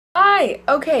Hi.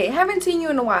 Okay, haven't seen you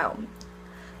in a while.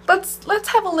 Let's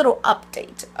have a little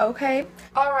update, okay?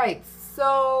 All right.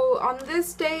 So, on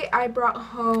this day I brought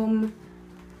home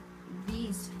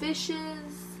these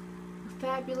fishes.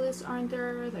 Fabulous, aren't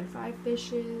there? They're 5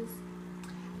 fishes.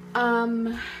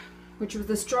 Which was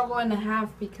a struggle and a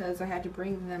half because I had to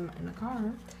bring them in a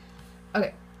car.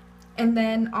 Okay. And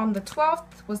then on the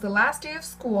 12th was the last day of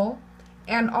school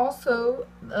and also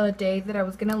the day that I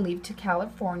was going to leave to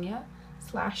California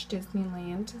 /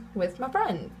 Disneyland with my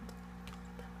friend.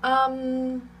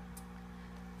 And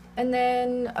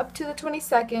then up to the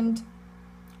 22nd,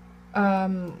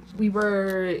 we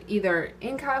were either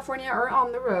in California or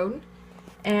on the road,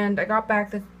 and I got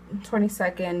back the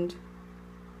 22nd,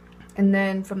 and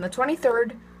then from the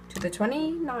 23rd to the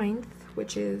 29th,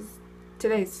 which is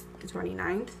today's the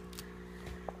 29th,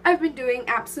 I've been doing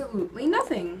absolutely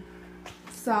nothing.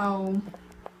 So,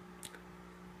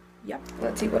 yep,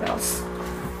 let's see what else.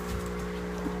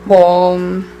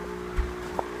 Well,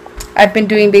 I've been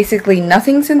doing basically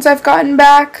nothing since I've gotten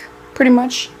back, pretty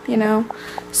much, you know,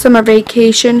 summer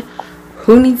vacation.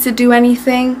 Who needs to do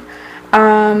anything?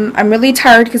 I'm really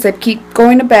tired because I keep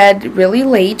going to bed really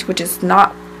late, which is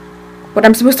not what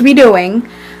I'm supposed to be doing.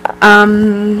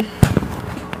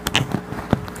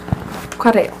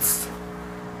 What else?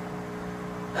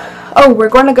 Oh, we're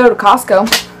going to go to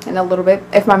Costco in a little bit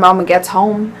if my mama gets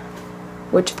home,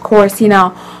 which of course, you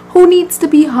know, who needs to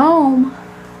be home?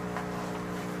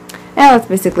 Yeah, that's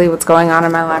basically what's going on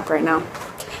in my life right now.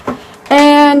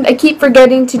 And I keep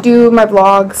forgetting to do my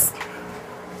vlogs.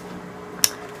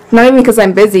 Not even because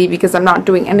I'm busy, because I'm not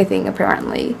doing anything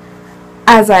apparently,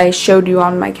 as I showed you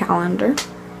on my calendar.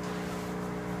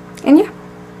 And yeah.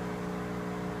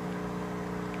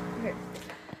 Okay.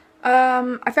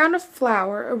 I found a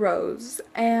flower, a rose,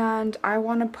 and I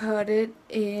want to put it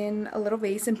in a little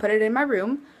vase and put it in my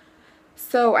room.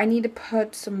 So I need to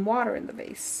put some water in the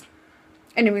vase.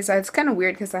 Anyways, it's kind of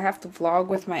weird because I have to vlog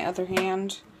with my other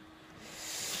hand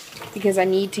because I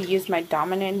need to use my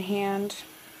dominant hand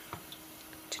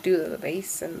to do the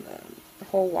vase and the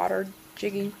whole water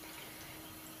jigging.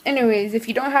 Anyways, if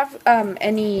you don't have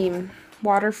any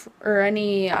water or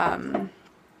any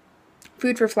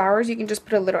food for flowers, you can just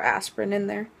put a little aspirin in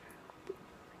there.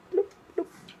 Bloop, bloop.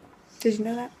 Did you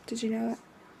know that? Did you know that?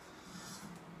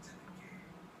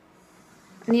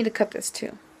 I need to cut this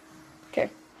too.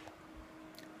 Okay.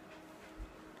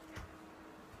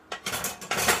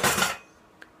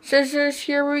 Scissors,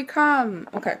 here we come.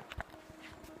 Okay.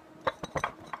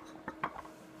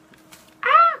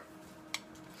 Ah!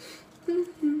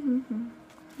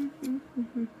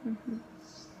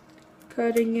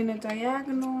 Cutting in a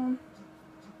diagonal.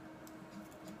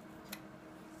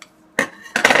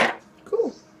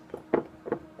 Cool.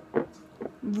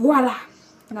 Voila.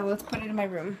 Now let's put it in my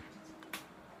room.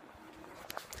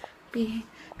 B,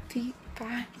 B,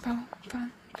 5, 4,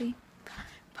 5, B,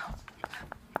 4, 5,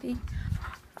 B,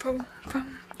 4, 5,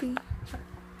 B.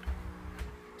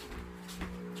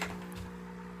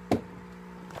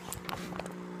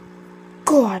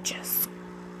 Gorgeous.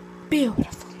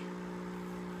 Beautiful.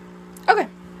 Okay.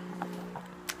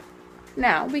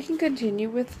 Now we can continue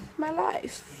with my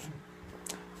life.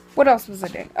 What else was I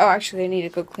doing? Oh, actually I need to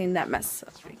go clean that mess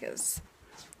up because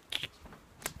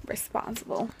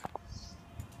responsible.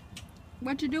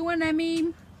 What you doing,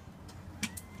 Emmy?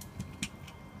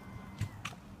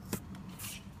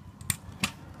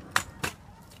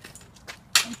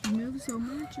 You move so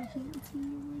much I can't see you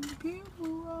in the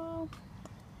camera.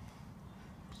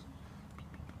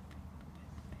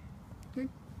 Good.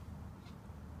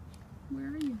 Where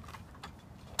are you?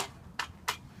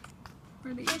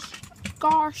 Where are they?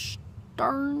 Gosh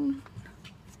darn.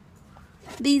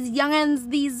 These youngins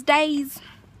these days.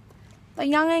 The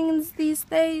youngins these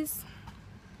days.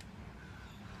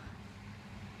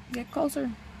 Get closer.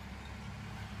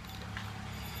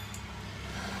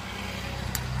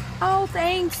 Oh,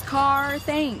 thanks, car.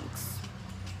 Thanks.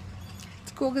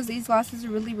 It's cool because these glasses are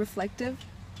really reflective.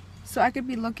 So I could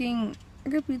be looking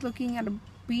at a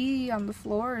bee on the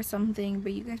floor or something,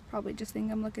 but you guys probably just think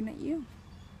I'm looking at you.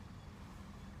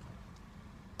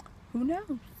 Who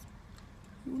knows?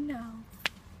 Who knows?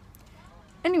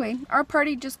 Anyway, our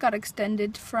party just got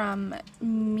extended from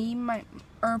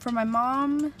from my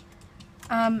mom,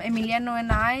 Emiliano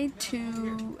and I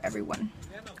to everyone.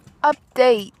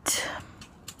 Update.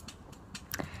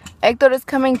 Hector is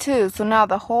coming too, so now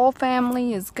the whole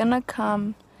family is gonna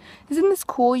come. Isn't this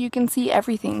cool? You can see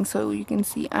everything, so you can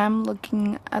see I'm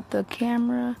looking at the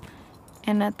camera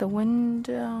and at the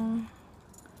window,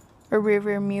 or rear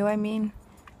view, I mean.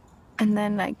 And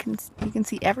then you can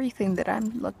see everything that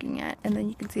I'm looking at, and then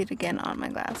you can see it again on my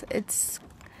glass. It's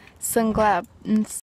sunglass